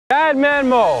Bad man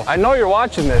Mo. I know you're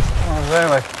watching this.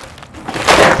 Anyway. Hey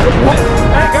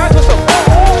guys, what's up?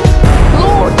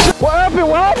 What happened?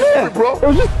 What happened? Bro. It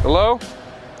was just... Hello?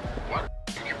 What?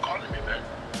 You keep calling me, man.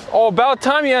 Oh, about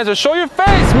time you answer. Show your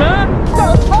face, man.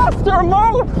 Faster,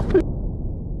 Mo.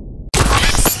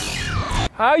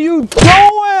 How you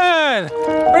doing?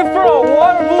 Ready for a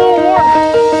water balloon war?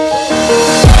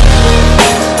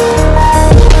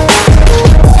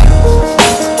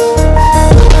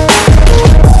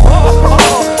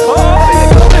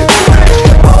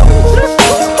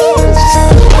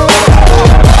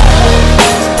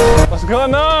 What's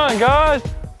going on, guys?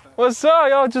 What's up?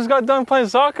 Y'all just got done playing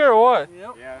soccer or what?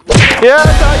 Yep. Yeah,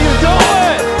 that's how you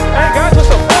doing. Hey guys, what's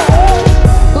up?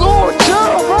 Oh,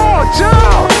 chill, bro,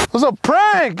 chill. It was a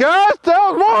prank, guys. What the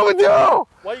hell's wrong with you?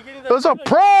 Why you getting that? It was a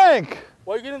prank.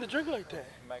 Why you getting the drink like that?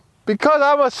 Because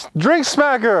I'm a drink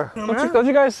smacker. Don't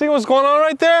you guys see what's going on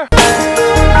right there?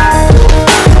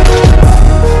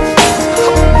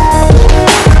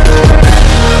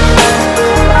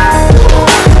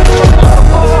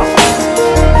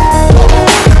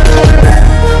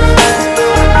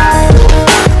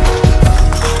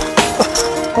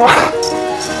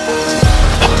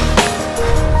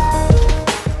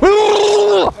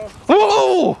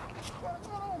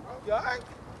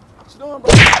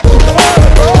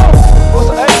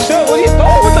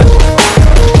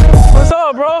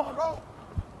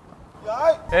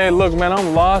 Hey, look, man,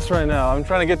 I'm lost right now. I'm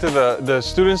trying to get to the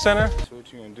student center. So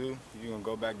what you gonna do? You gonna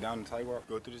go back down the sidewalk,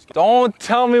 go through this? Don't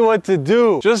tell me what to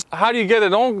do. Just how do you get it?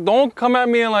 Don't come at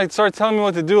me and like start telling me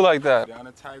what to do like that. Down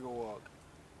the tiger walk.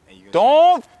 And you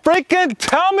Don't freaking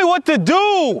tell me what to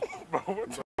do.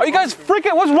 Are you guys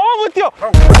freaking? What's wrong with you?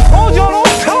 I told y'all don't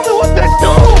tell me what to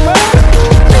do, man.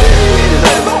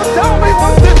 Jesus, don't tell me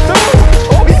what to do.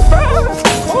 Oh, he's fast.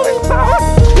 Oh, he's fast.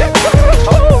 He's fast.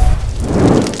 Oh.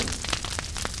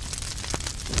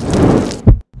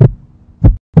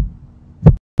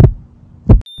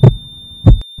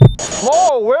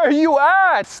 Mo, where are you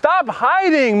at? Stop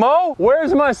hiding, Mo.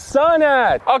 Where's my son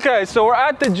at? Okay, so we're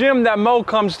at the gym that Mo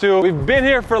comes to. We've been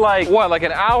here for like, what, like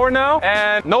an hour now?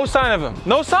 And no sign of him.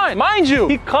 No sign. Mind you,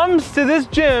 he comes to this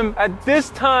gym at this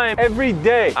time every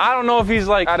day. I don't know if he's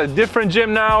like at a different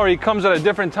gym now or he comes at a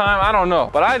different time. I don't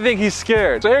know. But I think he's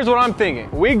scared. So here's what I'm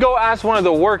thinking. We go ask one of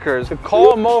the workers to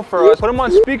call Mo for us, put him on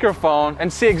speakerphone,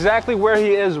 and see exactly where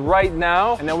he is right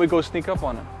now. And then we go sneak up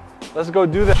on him. Let's go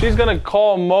do that. She's gonna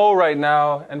call Mo right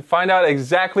now and find out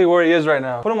exactly where he is right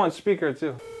now. Put him on speaker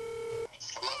too.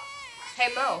 Hey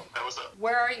Mo. Hey, what's up?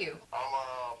 Where are you? I'm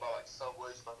about like Subway,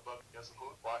 Starbucks, get some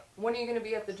food. Why? When are you gonna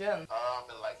be at the gym? In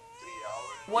like 3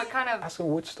 hours. What kind of? Ask him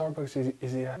which Starbucks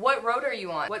is he at. What road are you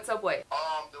on? What subway?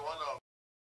 The one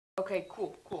Okay,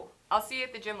 cool. I'll see you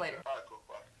at the gym later. Alright, cool,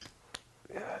 bye.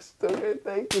 Yes, okay,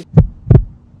 thank you.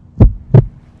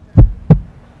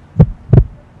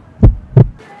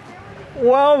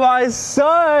 Well, my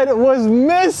son was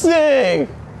missing.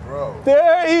 Bro.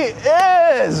 There he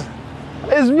is.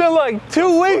 It's been like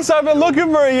 2 weeks I've been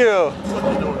looking for you.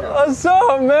 What's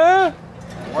up, man?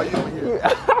 Why you over here?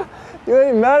 You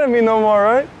ain't mad at me no more,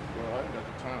 right? Bro, I ain't got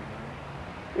the time, man.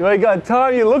 You ain't got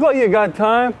time? You look like you got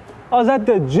time. I was at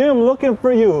the gym looking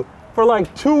for you for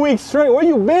like 2 weeks straight. Where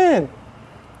you been?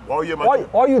 Why are you at my gym?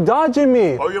 Why are you dodging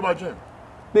me? Why are you at my gym?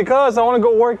 Because I want to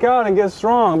go work out and get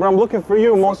strong, but I'm looking for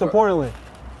you most importantly.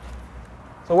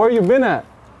 So where you been at?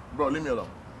 Bro, leave me alone.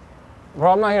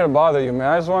 Bro, I'm not here to bother you, man.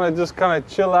 I just want to just kind of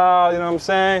chill out, you know what I'm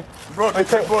saying? Bro, leave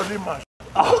my shit.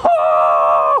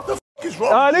 Oh! What the f*** is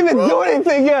wrong I with didn't you, even bro? do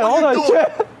anything yet. What Hold you on, doing? chill.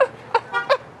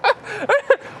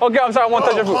 Okay, I'm sorry, I won't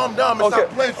touch your food. Calm down, man. Okay, Stop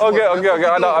playing too much, okay, man. okay. What you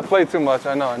I know, I doing? play too much.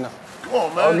 I know. Come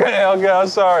on, man. Okay, I'm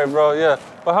sorry, bro. Yeah.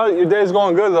 But how your day's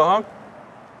going good though, huh?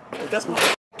 That's my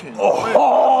f***ing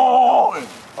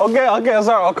Okay, I'm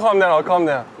sorry. I'll calm down.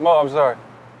 Mo, I'm sorry.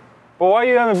 But why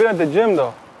you haven't been at the gym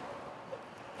though?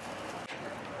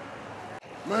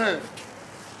 Man.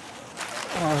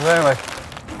 I'm saying like.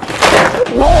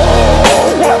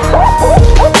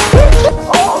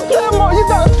 Oh, Mo, you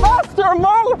got faster,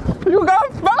 Mo. You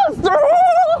got faster.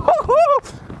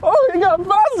 Oh, you got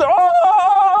faster.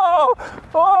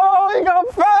 Oh, you got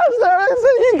faster. I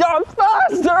said you got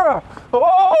faster.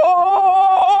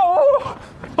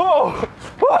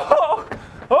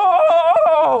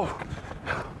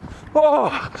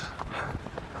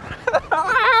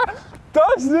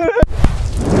 Touched it.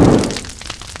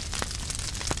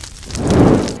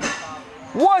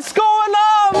 What's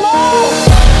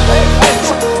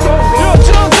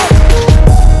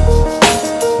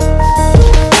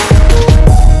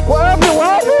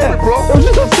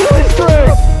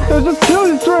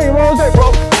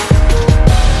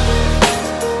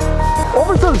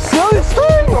silly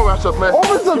string? No, that's up, man.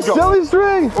 Over some silly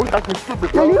string? Oh, acting stupid,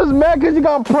 Yeah, bro. you just mad because you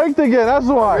got pranked again, that's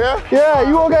why. Yeah? Yeah,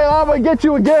 you okay, I'm gonna get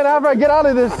you again after I get out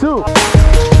of this too.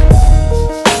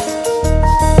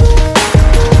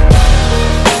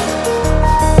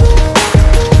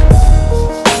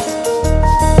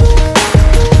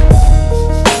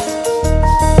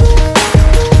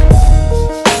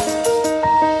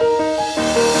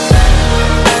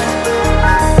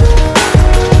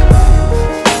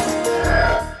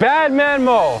 Bad man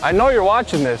Mo, I know you're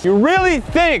watching this. You really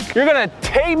think you're gonna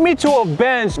tape me to a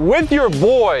bench with your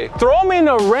boy, throw me in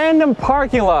a random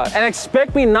parking lot, and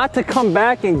expect me not to come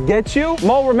back and get you?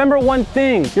 Mo, remember one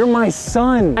thing. You're my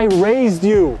son. I raised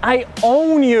you. I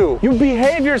own you. You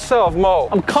behave yourself, Mo.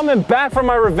 I'm coming back for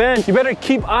my revenge. You better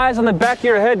keep eyes on the back of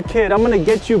your head, kid. I'm gonna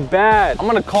get you bad. I'm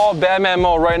gonna call Bad Man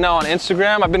Mo right now on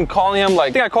Instagram. I've been calling him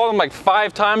I think I called him like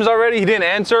 5 times already. He didn't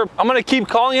answer. I'm gonna keep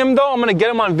calling him though. I'm gonna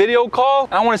get him on video call.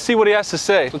 And I wanna see what he has to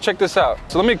say. So check this out.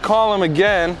 So let me call him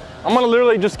again. I'm gonna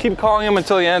literally just keep calling him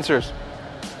until he answers.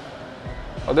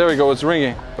 Oh, there we go, it's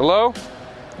ringing. Hello?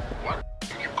 What?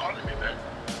 You calling me, man?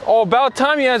 Oh, about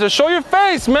time you answer. Show your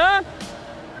face, man.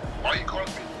 Why you calling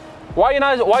me? Why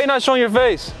you not showing your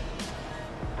face?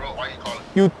 Bro, why you calling me?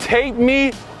 You taped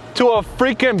me to a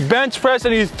freaking bench press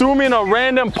and you threw me in a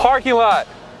random parking lot.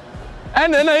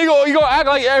 And then you go act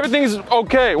like everything's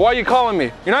okay. Why are you calling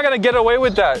me? You're not gonna get away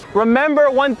with that.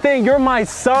 Remember one thing, you're my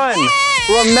son.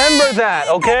 Remember that,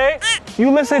 okay?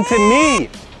 You listen to me.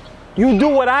 You do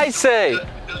what I say.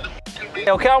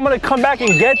 Okay, I'm gonna come back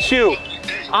and get you.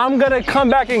 I'm gonna come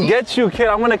back and get you, kid.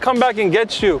 I'm gonna come back and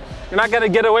get you. You're not gonna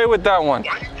get away with that one.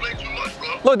 Why you play too much,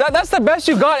 bro? Look, that's the best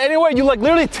you got anyway. You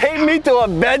literally taped me to a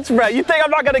bench press. You think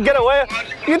I'm not gonna get away?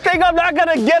 You think I'm not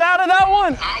gonna get out of that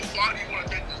one? How far do you want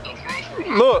to take this stuff,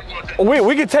 bro? Look,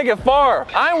 we can take it far.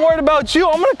 I ain't worried about you.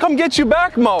 I'm gonna come get you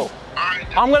back, Mo.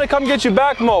 I'm gonna come get you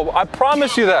back, Mo. I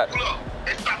promise you that. Look,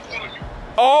 hey, stop calling me.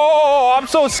 Oh, I'm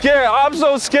so scared. I'm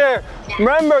so scared.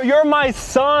 Remember, you're my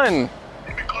son.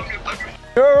 You can call me a W.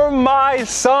 You're my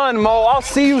son, Mo. I'll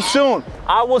see you soon.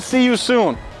 I will see you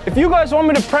soon. If you guys want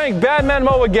me to prank Bad Man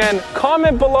Mo again,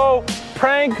 comment below,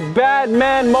 prank Bad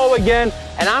Man Mo again,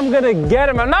 and I'm gonna get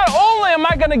him. And not only am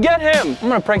I gonna get him, I'm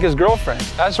gonna prank his girlfriend.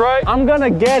 That's right, I'm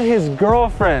gonna get his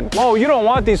girlfriend. Mo, you don't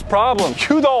want these problems.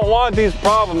 You don't want these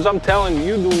problems, I'm telling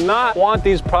you. You do not want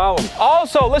these problems.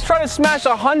 Also, let's try to smash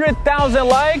 100,000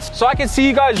 likes so I can see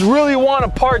you guys really want a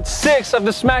part 6 of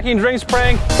the Smacking Drinks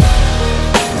prank.